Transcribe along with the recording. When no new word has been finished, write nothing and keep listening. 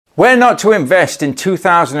Where not to invest in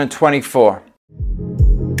 2024.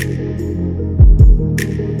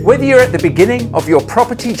 Whether you're at the beginning of your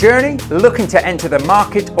property journey, looking to enter the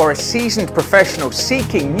market, or a seasoned professional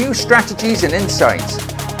seeking new strategies and insights,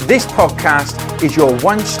 this podcast is your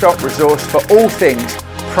one-stop resource for all things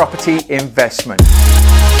property investment.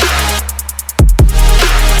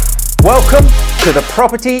 Welcome to the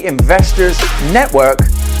Property Investors Network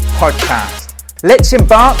podcast. Let's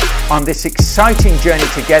embark on this exciting journey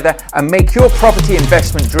together and make your property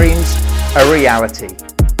investment dreams a reality.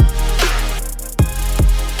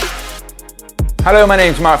 Hello, my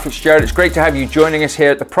name is Mark Fitzgerald. It's great to have you joining us here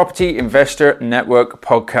at the Property Investor Network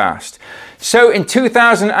podcast. So in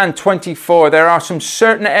 2024, there are some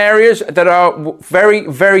certain areas that are very,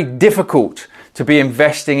 very difficult to be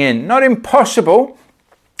investing in. Not impossible,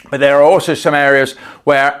 but there are also some areas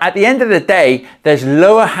where at the end of the day, there's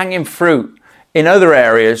lower hanging fruit in other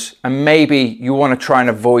areas, and maybe you want to try and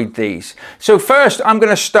avoid these. So first, I'm going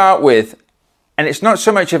to start with, and it's not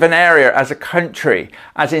so much of an area as a country,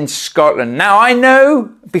 as in Scotland. Now, I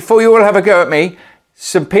know, before you all have a go at me,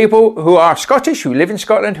 some people who are Scottish, who live in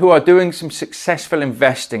Scotland, who are doing some successful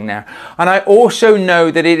investing there. And I also know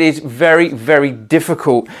that it is very, very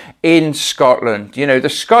difficult in Scotland. You know, the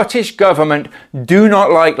Scottish government do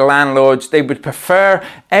not like landlords. They would prefer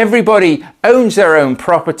everybody owns their own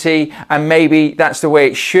property, and maybe that's the way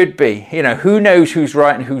it should be. You know, who knows who's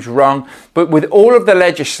right and who's wrong. But with all of the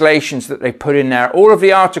legislations that they put in there, all of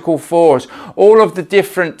the Article 4s, all of the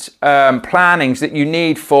different plannings that you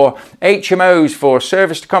need for HMOs, for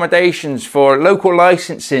serviced accommodations, for local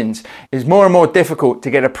licensings, is more and more difficult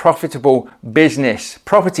to get a profitable business,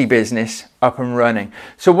 property business, up and running.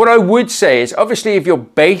 So what I would say is, obviously, if you're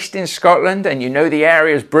based in Scotland and you know the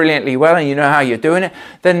areas brilliantly well and you know how you're doing it,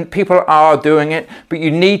 then people are doing it, but you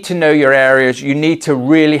need to know your areas. You need to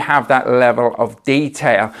really have that level of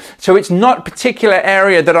detail. So it's not a particular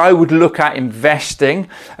area that I would look at investing.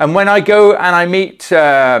 And when I go and I meet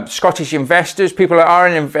Scottish investors, people that are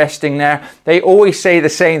investing there, they always say the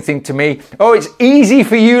same thing to me. Oh, it's easy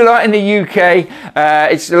for you lot in the UK.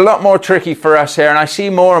 It's a lot more tricky for us here. And I see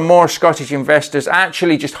more and more Scottish investors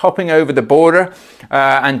actually just hopping over the border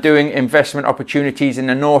and doing investment opportunities in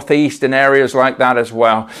the northeast and areas like that as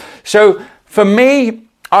well. So for me,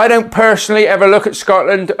 I don't personally ever look at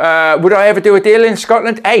Scotland. Would I ever do a deal in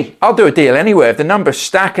Scotland? Hey, I'll do a deal anywhere if the numbers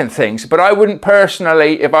stack and things. But I wouldn't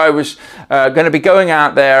personally, if I was going to be going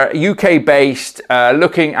out there, UK based,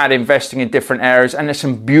 looking at investing in different areas. And there's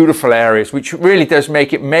some beautiful areas, which really does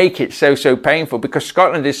make it so painful, because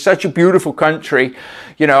Scotland is such a beautiful country.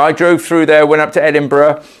 You know, I drove through there, went up to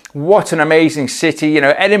Edinburgh. What an amazing city. You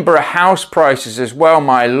know, Edinburgh house prices as well,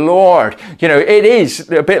 my lord. You know, it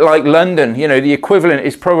is a bit like London. You know, the equivalent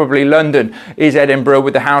is probably London, is Edinburgh,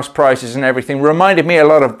 with the house prices and everything. Reminded me a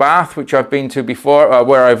lot of Bath, which I've been to before,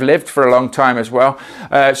 where I've lived for a long time as well.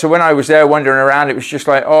 So when I was there wandering around, it was just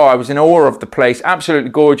like, oh, I was in awe of the place.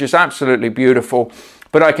 Absolutely gorgeous, absolutely beautiful.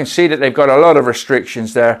 But I can see that they've got a lot of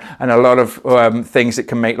restrictions there and a lot of things that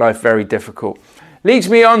can make life very difficult. Leads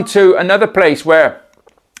me on to another place where,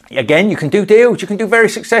 again, you can do deals, you can do very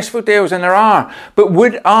successful deals, and there are. But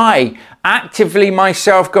would I actively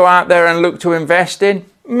myself go out there and look to invest in?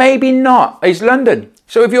 Maybe not. Is London.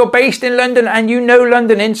 So if you're based in London and you know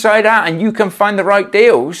London inside out and you can find the right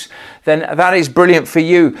deals, then that is brilliant for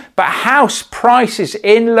you. But house prices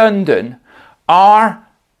in London are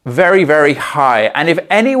very, very high. And if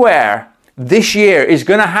anywhere this year is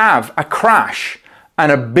going to have a crash,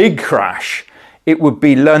 and a big crash, it would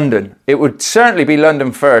be London. It would certainly be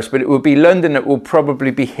London first, but it would be London that will probably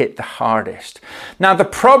be hit the hardest. Now, the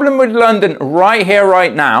problem with London right here,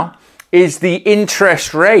 right now, is the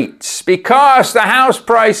interest rates. Because the house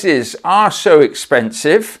prices are so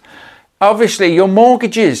expensive, obviously your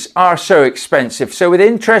mortgages are so expensive. So with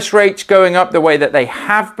interest rates going up the way that they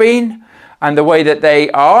have been and the way that they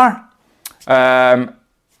are,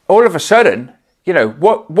 all of a sudden, you know,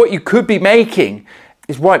 what you could be making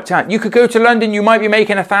is wiped out. You could go to London, you might be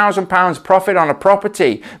making £1,000 profit on a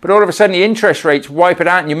property, but all of a sudden the interest rates wipe it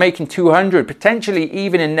out and you're making 200, potentially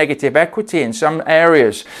even in negative equity in some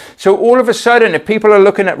areas. So all of a sudden, if people are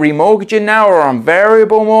looking at remortgaging now or on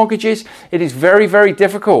variable mortgages, it is very, very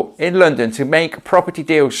difficult in London to make property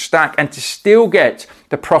deals stack and to still get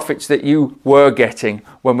the profits that you were getting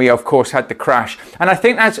when we, of course, had the crash. And I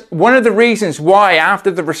think that's one of the reasons why,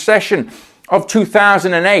 after the recession of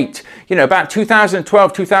 2008, you know, about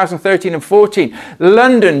 2012, 2013 and 14,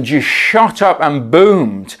 London just shot up and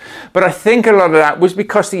boomed. But I think a lot of that was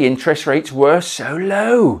because the interest rates were so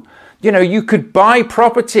low. You know, you could buy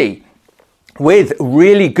property with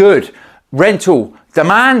really good rental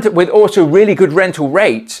demand with also really good rental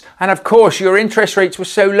rates. And of course, your interest rates were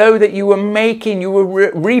so low that you were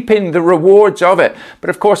reaping the rewards of it. But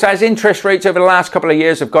of course, as interest rates over the last couple of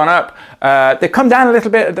years have gone up, they've come down a little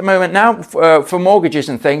bit at the moment now for mortgages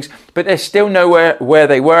and things, but they're still nowhere where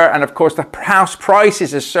they were. And of course, the house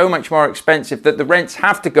prices are so much more expensive that the rents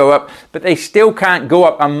have to go up, but they still can't go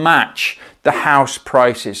up and match the house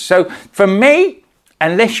prices. So for me,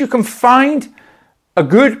 unless you can find a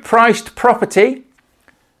good priced property,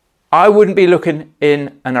 I wouldn't be looking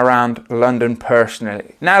in and around London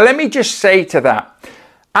personally. Now, let me just say to that,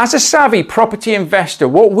 as a savvy property investor,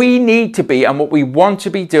 what we need to be and what we want to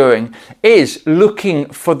be doing is looking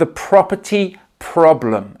for the property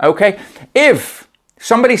problem, okay? If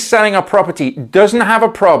somebody's selling a property, doesn't have a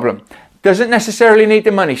problem, doesn't necessarily need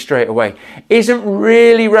the money straight away, isn't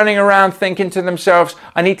really running around thinking to themselves,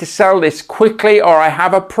 I need to sell this quickly or I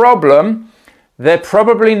have a problem, they're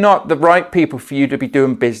probably not the right people for you to be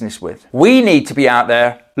doing business with. We need to be out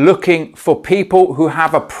there looking for people who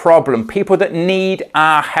have a problem, people that need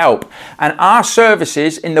our help. And our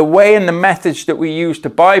services, in the way and the methods that we use to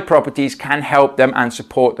buy properties, can help them and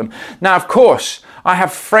support them. Now, of course, I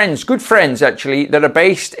have friends, good friends actually, that are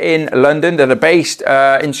based in London, that are based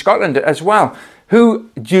in Scotland as well, who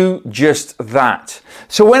do just that.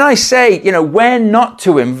 So when I say, where not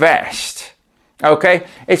to invest, okay,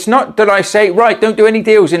 it's not that I say, right, don't do any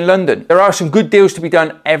deals in London. There are some good deals to be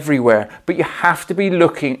done everywhere, but you have to be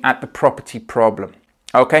looking at the property problem,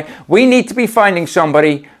 okay? We need to be finding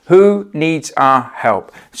somebody who needs our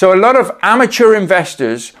help. So a lot of amateur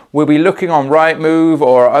investors will be looking on Rightmove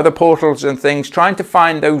or other portals and things, trying to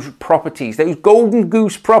find those properties, those golden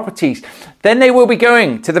goose properties. Then they will be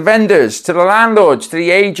going to the vendors, to the landlords, to the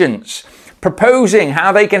agents, proposing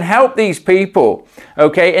how they can help these people,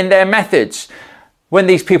 okay, in their methods, when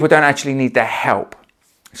these people don't actually need their help.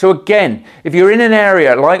 So again, if you're in an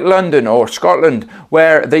area like London or Scotland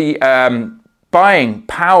where the buying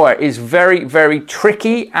power is very, very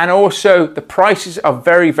tricky and also the prices are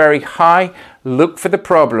very, very high, look for the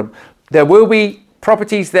problem. There will be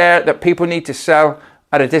properties there that people need to sell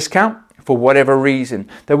at a discount for whatever reason.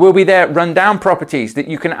 There will be there rundown properties that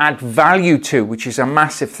you can add value to, which is a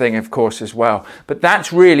massive thing, of course, as well. But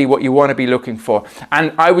that's really what you want to be looking for.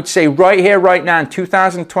 And I would say right here, right now in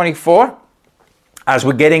 2024, as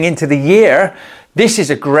we're getting into the year, this is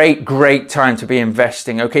a great, great time to be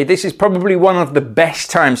investing, okay? This is probably one of the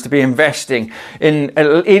best times to be investing in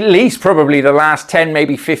at least probably the last 10,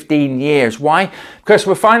 maybe 15 years. Why? Because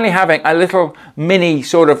we're finally having a little mini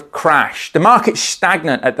sort of crash. The market's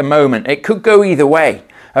stagnant at the moment. It could go either way,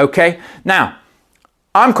 okay? Now,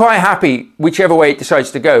 I'm quite happy whichever way it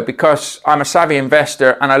decides to go because I'm a savvy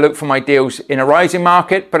investor and I look for my deals in a rising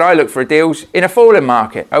market, but I look for deals in a falling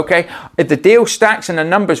market, okay? If the deal stacks and the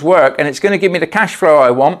numbers work and it's going to give me the cash flow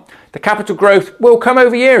I want, the capital growth will come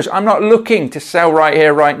over years. I'm not looking to sell right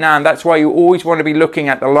here, right now, and that's why you always want to be looking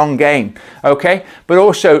at the long game, okay? But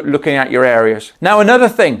also looking at your areas. Now, another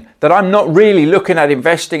thing that I'm not really looking at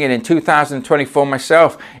investing in 2024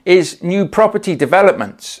 myself is new property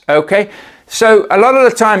developments, okay? So a lot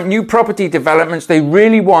of the time, new property developments, they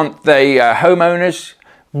really want the homeowners.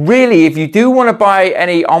 Really, if you do want to buy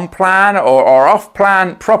any on-plan or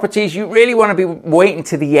off-plan properties, you really want to be waiting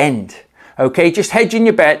to the end. Okay, just hedging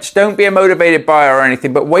your bets. Don't be a motivated buyer or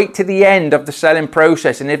anything, but wait to the end of the selling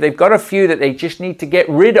process. And if they've got a few that they just need to get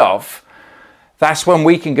rid of, that's when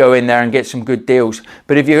we can go in there and get some good deals.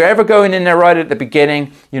 But if you're ever going in there right at the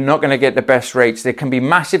beginning, you're not going to get the best rates. There can be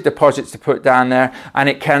massive deposits to put down there and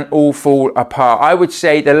it can all fall apart. I would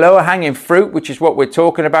say the lower hanging fruit, which is what we're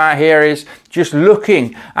talking about here, is just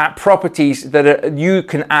looking at properties that you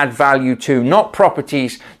can add value to, not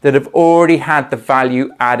properties that have already had the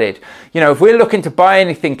value added. If we're looking to buy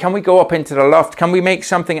anything, can we go up into the loft? Can we make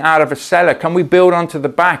something out of a cellar? Can we build onto the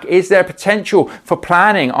back? Is there potential for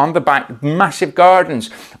planning on the back? Massive gardens.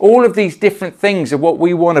 All of these different things are what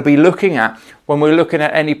we want to be looking at when we're looking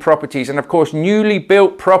at any properties. And of course, newly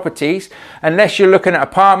built properties, unless you're looking at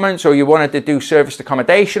apartments or you wanted to do serviced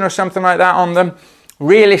accommodation or something like that on them,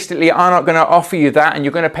 realistically are not going to offer you that and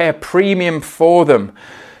you're going to pay a premium for them.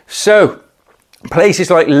 So places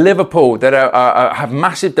like Liverpool that have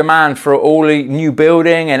massive demand for all the new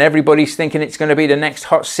building and everybody's thinking it's going to be the next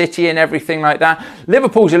hot city and everything like that.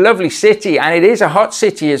 Liverpool's a lovely city and it is a hot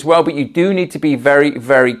city as well, but you do need to be very,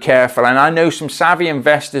 very careful. And I know some savvy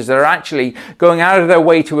investors that are actually going out of their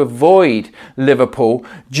way to avoid Liverpool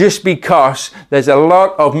just because there's a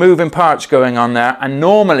lot of moving parts going on there. And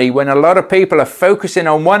normally when a lot of people are focusing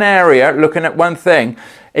on one area, looking at one thing,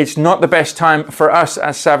 it's not the best time for us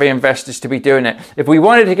as savvy investors to be doing it. If we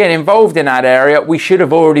wanted to get involved in that area, we should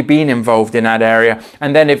have already been involved in that area.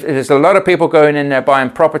 And then if there's a lot of people going in there buying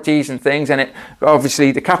properties and things, and it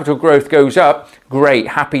obviously the capital growth goes up, great,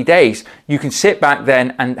 happy days. You can sit back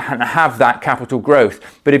then and have that capital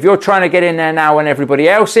growth. But if you're trying to get in there now when everybody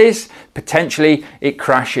else is, potentially it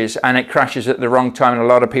crashes, and it crashes at the wrong time, and a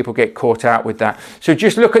lot of people get caught out with that. So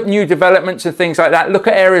just look at new developments and things like that. Look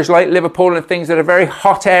at areas like Liverpool and things that are very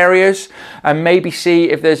hot areas, and maybe see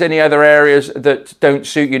if there's any other areas that don't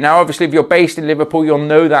suit you. Now, obviously, if you're based in Liverpool, you'll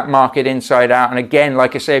know that market inside out. And again,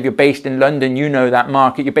 like I say, if you're based in London, you know that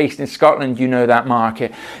market. You're based in Scotland, you know that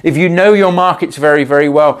market. If you know your markets very, very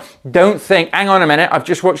well, don't think, hang on a minute, I've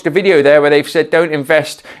just watched a video there where they've said don't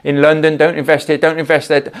invest in London, don't invest here, don't invest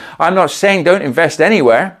there. I'm not saying don't invest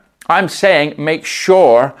anywhere. I'm saying make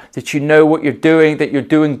sure that you know what you're doing, that you're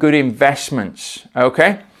doing good investments,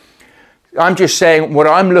 okay? I'm just saying what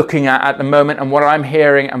I'm looking at the moment and what I'm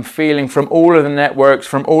hearing and feeling from all of the networks,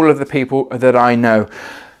 from all of the people that I know.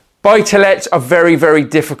 Buy-to-lets are very, very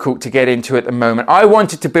difficult to get into at the moment. I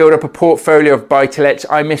wanted to build up a portfolio of buy-to-lets.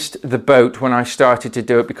 I missed the boat when I started to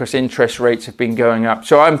do it because interest rates have been going up.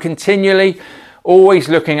 So I'm continually always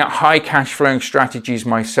looking at high cash flowing strategies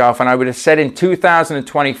myself. And I would have said in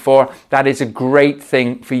 2024, that is a great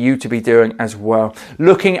thing for you to be doing as well.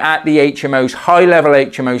 Looking at the HMOs, high level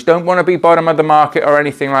HMOs, don't want to be bottom of the market or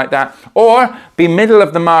anything like that, or be middle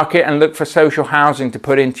of the market and look for social housing to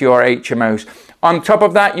put into your HMOs. On top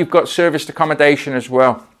of that, you've got serviced accommodation as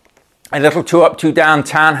well. A little 2 up, 2 down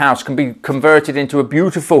townhouse can be converted into a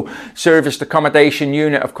beautiful serviced accommodation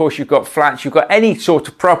unit. Of course, you've got flats, you've got any sort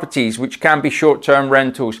of properties which can be short-term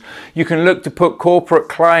rentals. You can look to put corporate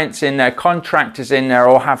clients in there, contractors in there,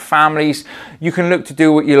 or have families. You can look to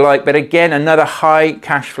do what you like, but again, another high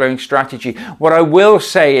cash flowing strategy. What I will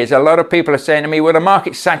say is a lot of people are saying to me, well, the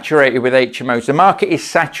market's saturated with HMOs. The market is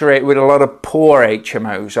saturated with a lot of poor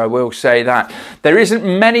HMOs. I will say that. There isn't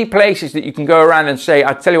many places that you can go around and say,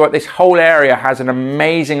 I tell you what, this whole area has an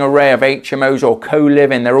amazing array of HMOs or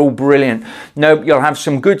co-living. They're all brilliant. No, you'll have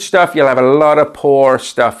some good stuff. You'll have a lot of poor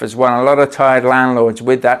stuff as well. A lot of tired landlords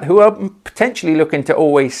with that who are potentially looking to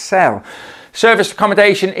always sell. Serviced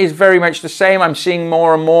accommodation is very much the same. I'm seeing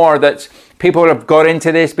more and more that people have got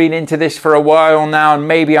into this, been into this for a while now, and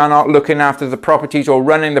maybe are not looking after the properties or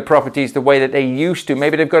running the properties the way that they used to.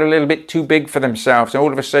 Maybe they've got a little bit too big for themselves. And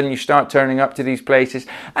all of a sudden you start turning up to these places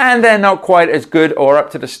and they're not quite as good or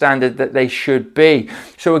up to the standard that they should be.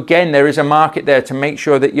 So again, there is a market there to make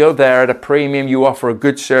sure that you're there at a premium, you offer a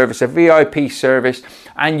good service, a VIP service,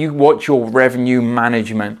 and you watch your revenue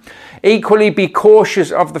management. Equally, be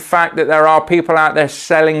cautious of the fact that there are people out there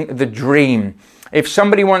selling the dream. If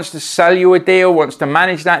somebody wants to sell you a deal, wants to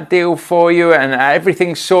manage that deal for you, and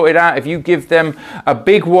everything's sorted out, if you give them a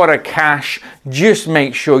big wad of cash, just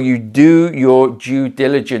make sure you do your due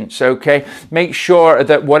diligence, okay? Make sure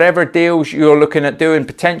that whatever deals you're looking at doing,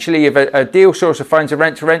 potentially if a deal sourcer finds a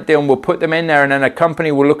rent-to-rent deal and will put them in there and then a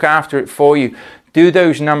company will look after it for you, do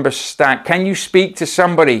those numbers stack? Can you speak to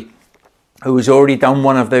somebody who has already done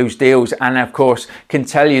one of those deals and of course can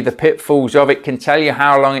tell you the pitfalls of it, can tell you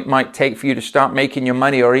how long it might take for you to start making your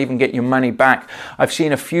money or even get your money back? I've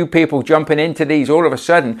seen a few people jumping into these. All of a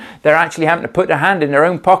sudden they're actually having to put their hand in their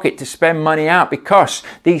own pocket to spend money out because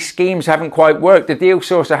these schemes haven't quite worked. The deal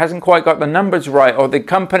sourcer hasn't quite got the numbers right, or the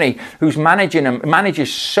company who's managing them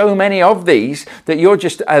manages so many of these that you're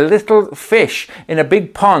just a little fish in a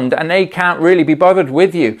big pond and they can't really be bothered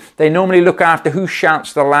with you. They normally look after who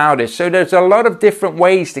shouts the loudest. So there's a lot of different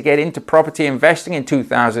ways to get into property investing in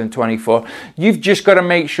 2024. You've just got to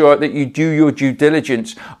make sure that you do your due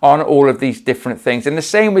diligence on all of these different things. And the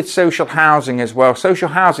same with social housing as well. Social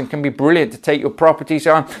housing can be brilliant to take your properties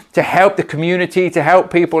on, to help the community, to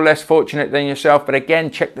help people less fortunate than yourself. But again,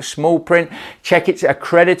 check the small print, check it's a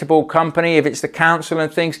creditable company, if it's the council and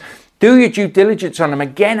things. Do your due diligence on them.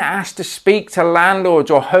 Again, ask to speak to landlords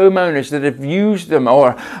or homeowners that have used them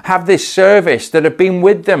or have this service, that have been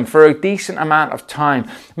with them for a decent amount of time.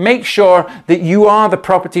 Make sure that you are the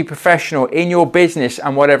property professional in your business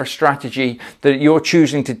and whatever strategy that you're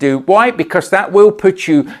choosing to do. Why? Because that will put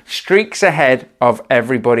you streaks ahead of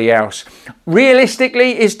everybody else.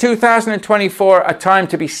 Realistically, is 2024 a time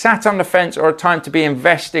to be sat on the fence or a time to be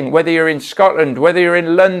investing? Whether you're in Scotland, whether you're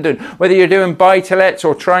in London, whether you're doing buy-to-lets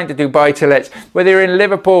or trying to do buy-to-lets, whether you're in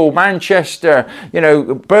Liverpool, Manchester,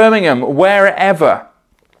 Birmingham, wherever.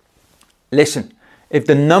 Listen, if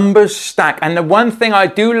the numbers stack, and the one thing I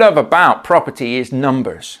do love about property is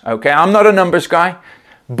numbers, okay? I'm not a numbers guy,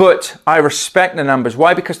 but I respect the numbers.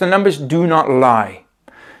 Why? Because the numbers do not lie.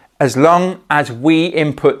 as long as we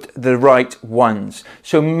input the right ones.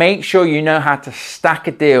 So make sure you know how to stack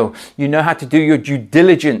a deal. You know how to do your due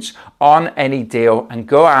diligence on any deal and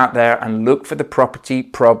go out there and look for the property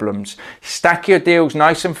problems. Stack your deals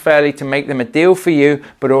nice and fairly to make them a deal for you,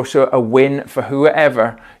 but also a win for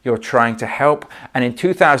whoever you're trying to help. And in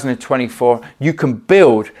 2024, you can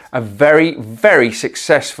build a very, very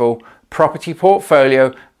successful property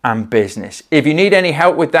portfolio and business. If you need any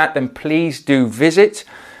help with that, then please do visit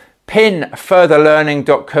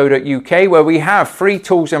pinfurtherlearning.co.uk, where we have free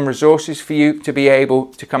tools and resources for you to be able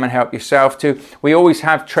to come and help yourself too. We always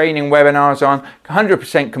have training webinars on,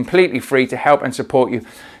 100% completely free to help and support you.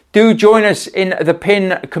 Do join us in the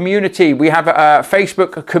PIN community. We have a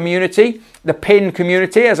Facebook community, the PIN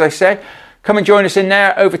community, as I said. Come and join us in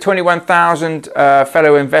there. Over 21,000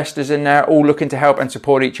 fellow investors in there, all looking to help and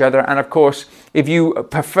support each other. And of course, if you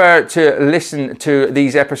prefer to listen to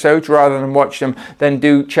these episodes rather than watch them, then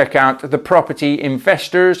do check out the Property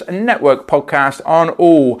Investors Network podcast on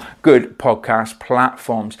all good podcast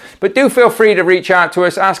platforms. But do feel free to reach out to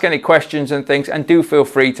us, ask any questions and things, and do feel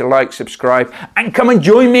free to like, subscribe, and come and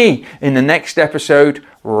join me in the next episode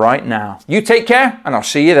right now. You take care, and I'll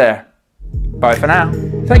see you there. Bye for now.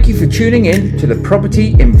 Thank you for tuning in to the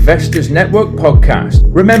Property Investors Network podcast.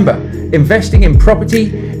 Remember, investing in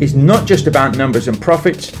property is not just about numbers and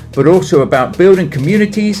profits, but also about building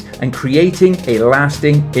communities and creating a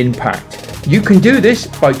lasting impact. You can do this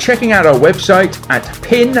by checking out our website at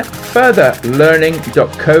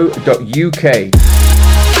pinfurtherlearning.co.uk.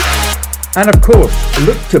 And of course,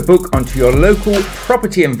 look to book onto your local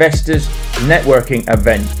Property Investors Networking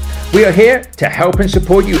event. We are here to help and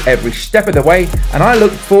support you every step of the way, and I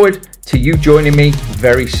look forward to you joining me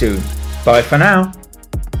very soon. Bye for now.